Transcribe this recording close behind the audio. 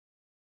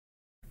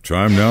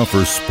Time now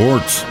for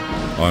sports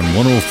on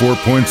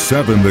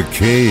 104.7 The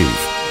Cave.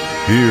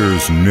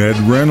 Here's Ned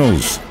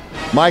Reynolds.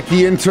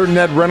 Mikey, Intern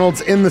Ned Reynolds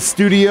in the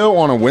studio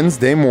on a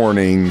Wednesday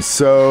morning.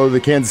 So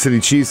the Kansas City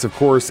Chiefs, of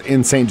course,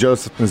 in St.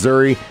 Joseph,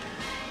 Missouri.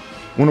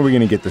 When are we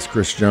going to get this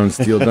Chris Jones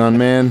deal done,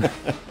 man?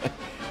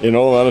 In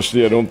all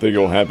honesty, I don't think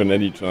it'll happen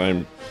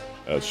anytime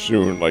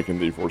soon, like in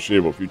the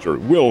foreseeable future.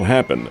 It will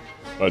happen,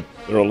 but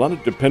there are a lot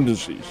of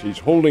dependencies. He's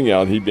holding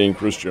out, he being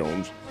Chris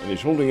Jones, and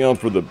he's holding out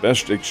for the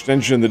best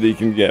extension that he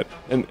can get.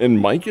 And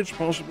Mike, it's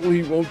possible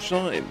he won't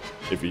sign.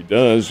 If he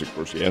does, of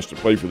course, he has to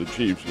play for the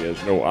Chiefs. He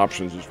has no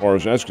options as far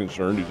as that's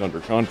concerned. He's under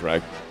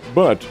contract.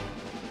 But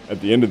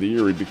at the end of the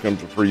year, he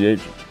becomes a free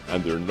agent,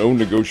 and there are no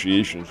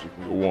negotiations that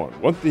can go on.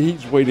 What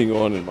he's waiting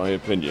on, in my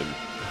opinion,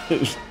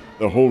 is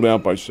the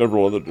holdout by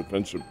several other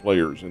defensive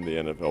players in the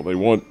NFL.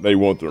 They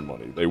want their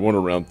money. They want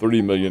around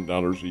 $30 million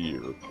a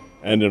year.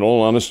 And in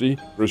all honesty,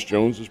 Chris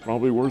Jones is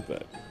probably worth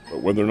that.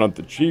 But whether or not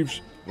the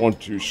Chiefs want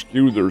to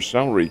skew their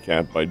salary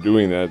cap by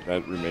doing that,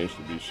 that remains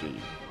to be seen.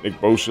 Nick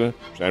Bosa,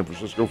 San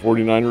Francisco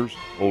 49ers,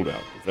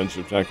 holdout,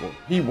 defensive tackle.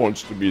 He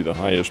wants to be the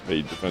highest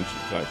paid defensive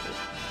tackle.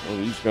 Well,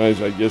 these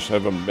guys, I guess,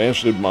 have a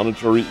massive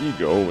monetary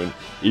ego, and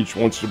each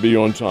wants to be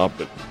on top.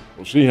 But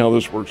we'll see how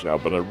this works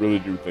out. But I really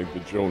do think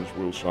that Jones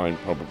will sign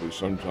probably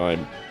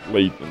sometime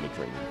late in the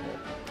training camp.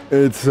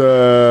 It's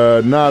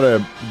not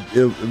at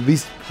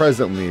least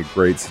presently, a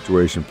great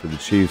situation for the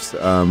Chiefs.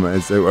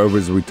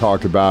 As we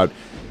talked about,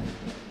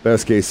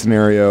 best case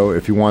scenario,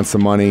 if he wants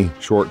some money,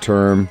 short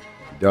term,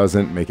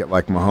 doesn't make it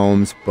like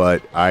Mahomes,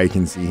 but I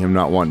can see him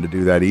not wanting to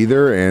do that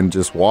either and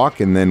just walk,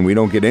 and then we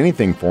don't get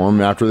anything for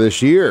him after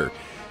this year,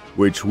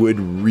 which would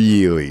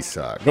really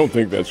suck. Don't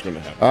think that's going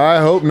to happen.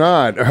 I hope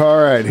not.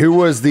 All right, who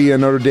was the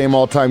Notre Dame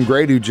all-time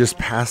great who just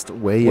passed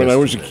away When yesterday? I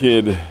was a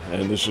kid,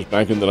 and this is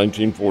back in the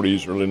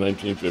 1940s, early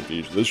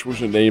 1950s, this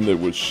was a name that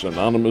was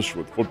synonymous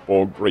with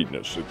football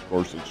greatness. Of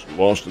course, it's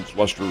lost its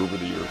luster over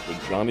the years,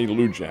 but Johnny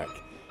Lujack.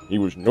 He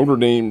was Notre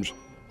Dame's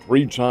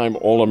three-time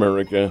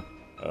All-America,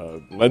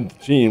 led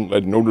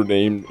Notre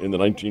Dame in the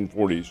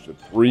 1940s to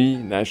 3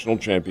 national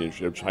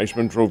championships,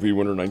 Heisman Trophy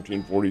winner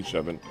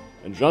 1947,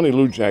 and Johnny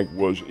Lujack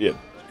was it.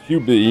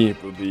 QB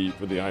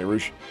for the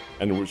Irish,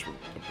 and was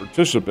a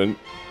participant.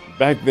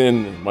 Back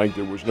then, Mike,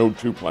 there was no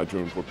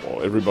two-platoon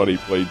football. Everybody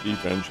played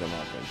defense and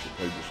offense.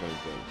 They played the same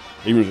thing.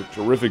 He was a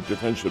terrific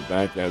defensive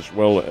back as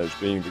well as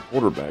being the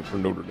quarterback for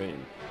Notre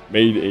Dame.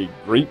 Made a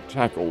great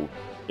tackle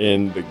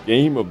in the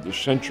game of the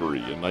century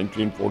in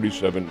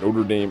 1947,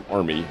 Notre Dame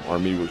Army.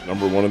 Army was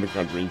number 1 in the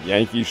country.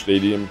 Yankee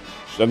Stadium,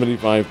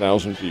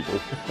 75,000 people.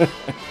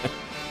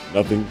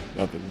 Nothing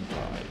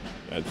tied.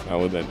 That's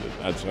how it ended.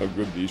 That's how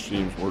good these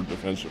teams were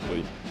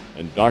defensively.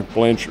 And Doc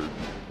Blanchard,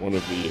 one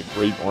of the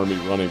great Army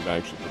running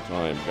backs at the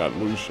time, got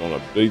loose on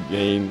a big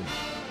gain.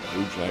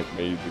 Lujack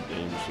made the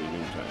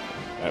game-saving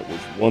tackle. That was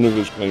one of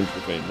his claims to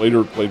fame.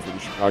 Later played for the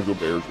Chicago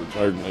Bears,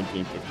 retired in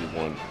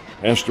 1951.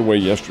 Passed away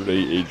yesterday,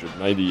 age of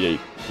 98.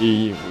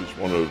 He was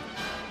one of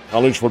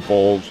college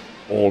football's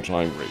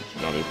all-time greats,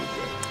 Johnny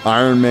Lujack.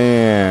 Iron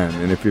Man.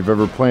 And if you've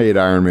ever played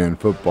Iron Man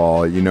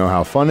football, you know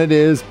how fun it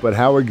is, but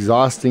how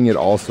exhausting it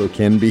also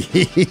can be.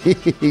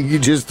 You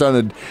just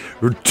did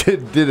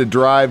a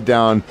drive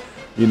down,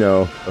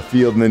 a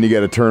field, and then you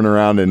got to turn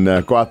around and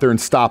go out there and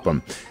stop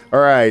them. All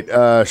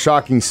right,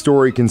 shocking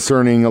story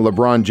concerning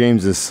LeBron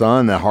James'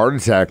 son, that heart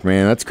attack,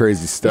 man. That's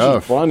crazy stuff.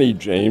 This is Bronny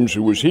James,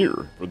 who was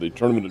here for the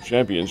Tournament of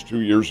Champions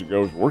 2 years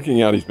ago,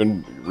 working out. He's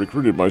been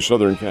recruited by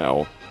Southern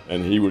Cal,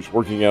 and he was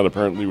working out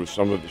apparently with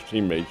some of his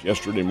teammates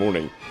yesterday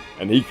morning,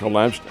 and he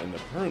collapsed and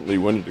apparently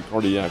went into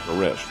cardiac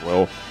arrest.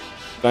 Well,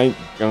 thank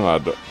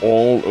God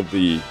all of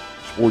the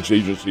sports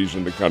agencies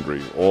in the country,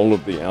 all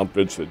of the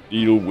outfits that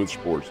deal with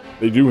sports,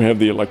 they do have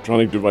the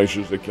electronic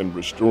devices that can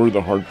restore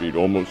the heartbeat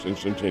almost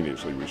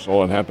instantaneously. We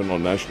saw it happen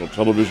on national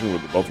television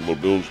with the Buffalo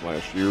Bills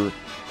last year,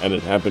 and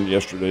it happened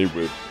yesterday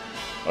with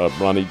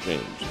Bronny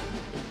James.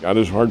 He got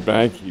his heart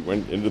back. He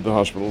went into the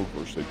hospital. Of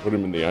course, they put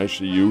him in the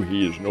ICU.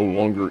 He is no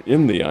longer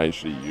in the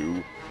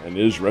ICU and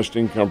is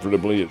resting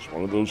comfortably. It's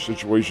one of those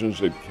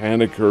situations that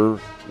can occur.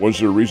 Was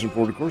there a reason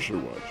for it? Of course there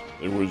was.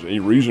 There was a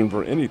reason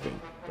for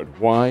anything. But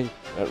why?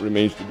 That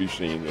remains to be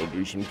seen. They'll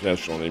do some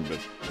tests on him, but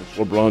it's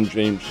LeBron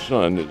James'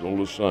 son, his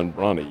oldest son,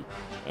 Bronny,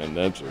 and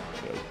that's a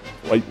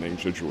frightening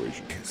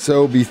situation.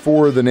 So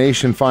before the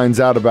nation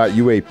finds out about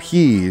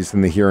UAPs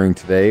in the hearing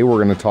today,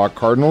 we're going to talk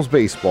Cardinals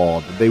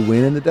baseball. Did they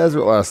win in the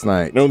desert last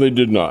night? No, they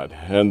did not,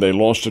 and they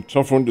lost a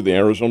tough one to the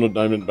Arizona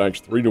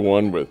Diamondbacks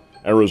 3-1, with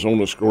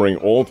Arizona scoring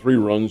all 3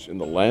 runs in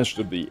the last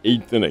of the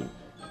 8th inning.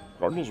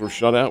 Cardinals were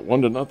shut out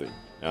 1-0.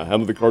 Now, how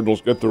did the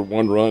Cardinals get their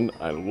 1 run?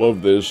 I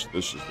love this.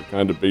 This is the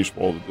kind of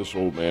baseball that this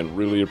old man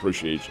really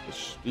appreciates. A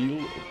steal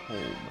of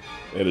home.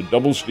 They had a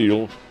double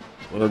steal.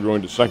 Runner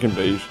going to second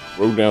base.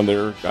 Row down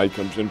there. Guy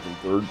comes in from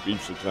third.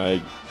 Beats the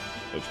tag.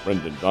 It's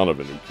Brendan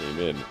Donovan who came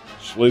in.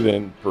 Slid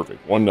in.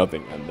 Perfect.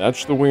 1-0. And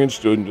that's the way it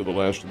stood until the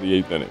last of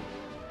the 8th inning.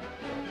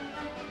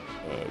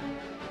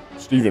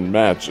 Steven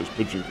Matz is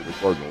pitching for the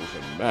Cardinals,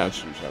 and Matz,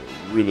 who's had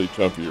a really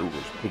tough year, was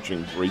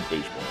pitching great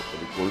baseball.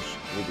 But, of course,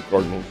 with the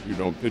Cardinals, you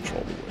don't pitch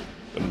all the way.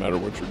 Doesn't matter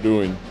what you're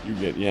doing, you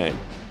get yanked.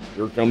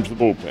 Here comes the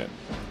bullpen.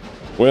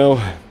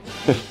 Well,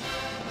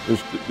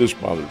 this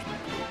bothers me.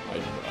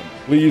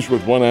 I'm pleased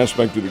with one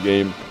aspect of the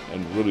game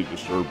and really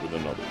disturbed with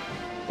another.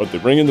 But they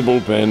bring in the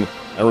bullpen.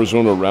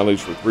 Arizona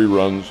rallies for 3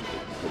 runs.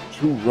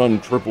 A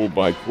 2-run triple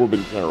by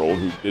Corbin Carroll,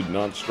 who did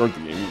not start the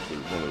game. He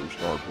was one of their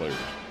star players.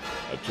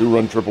 A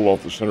 2-run triple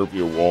off the center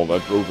field wall.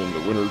 That drove in the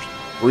winners.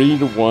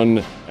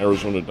 3-1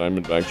 Arizona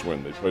Diamondbacks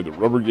win. They play the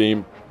rubber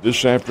game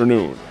this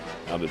afternoon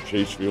out at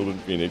Chase Field in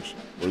Phoenix,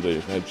 where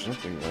they've had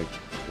something like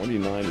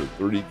 29 or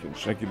 30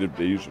 consecutive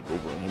days of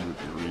over 100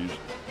 degrees.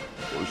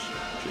 Of course,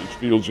 Chase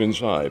Field's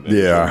inside.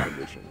 Yeah.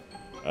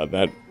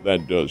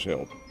 That does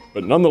help.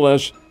 But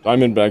nonetheless,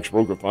 Diamondbacks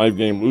broke a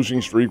 5-game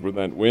losing streak with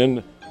that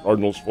win.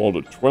 Cardinals fall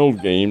to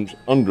 12 games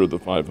under the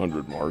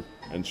 500 mark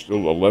and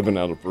still 11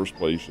 out of first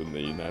place in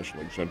the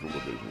National League Central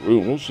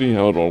Division. We'll see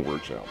how it all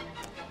works out.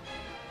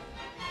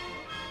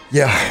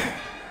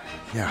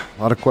 Yeah,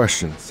 a lot of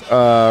questions.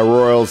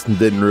 Royals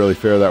didn't really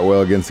fare that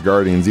well against the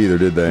Guardians either,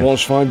 did they?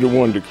 Lost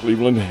 5-1 to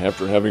Cleveland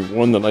after having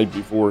won the night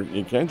before.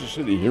 In Kansas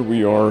City, here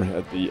we are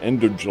at the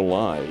end of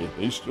July.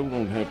 They still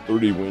don't have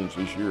 30 wins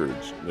this year.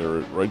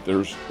 They're right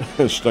there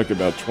stuck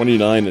about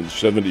 29 and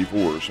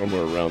 74,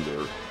 somewhere around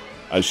there.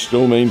 I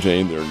still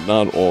maintain they're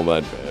not all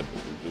that bad,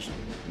 but they're just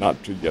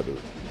not together.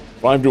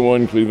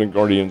 5-1 Cleveland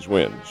Guardians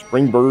win.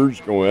 Spring Birds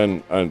go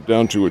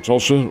down to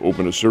Tulsa,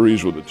 open a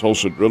series with the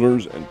Tulsa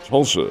Drillers, and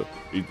Tulsa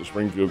beat the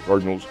Springfield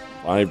Cardinals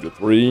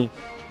 5-3.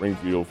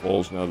 Springfield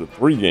falls now to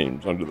 3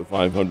 games under the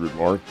 500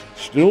 mark,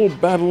 still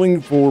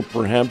battling for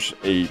perhaps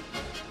a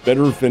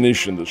better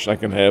finish in the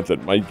second half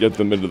that might get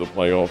them into the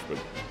playoff, but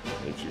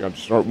you got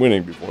to start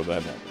winning before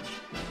that happens.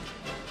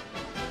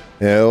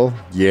 Hell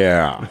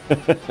yeah.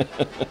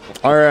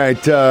 All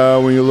right,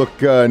 when you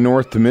look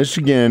north to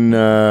Michigan,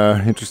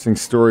 interesting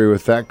story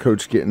with that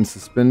coach getting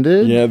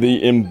suspended. Yeah,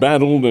 the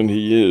embattled, and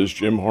he is,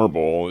 Jim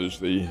Harbaugh,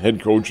 is the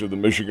head coach of the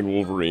Michigan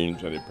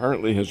Wolverines, and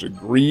apparently has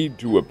agreed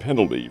to a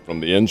penalty from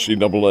the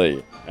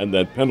NCAA, and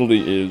that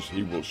penalty is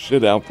he will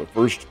sit out the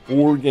first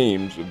 4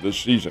 games of this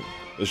season.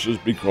 This is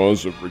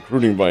because of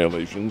recruiting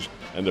violations,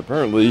 and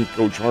apparently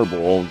Coach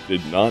Harbaugh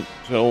did not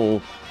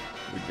tell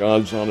the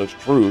God's honest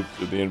truth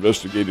to the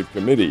investigative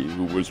committee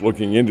who was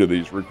looking into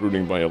these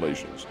recruiting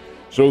violations.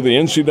 So the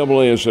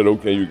NCAA has said,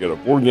 okay, you get a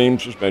 4-game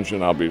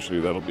suspension. Obviously,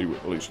 that'll be,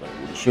 at least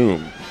I would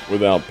assume,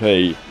 without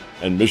pay,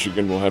 and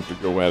Michigan will have to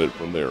go at it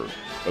from there.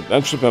 But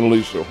that's the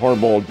penalty, so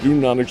Harbaugh, do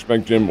not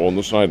expect him on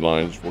the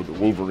sidelines for the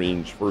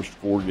Wolverines' first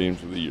 4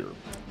 games of the year.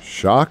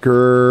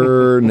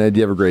 Shocker. Ned,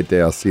 you have a great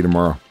day. I'll see you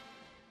tomorrow.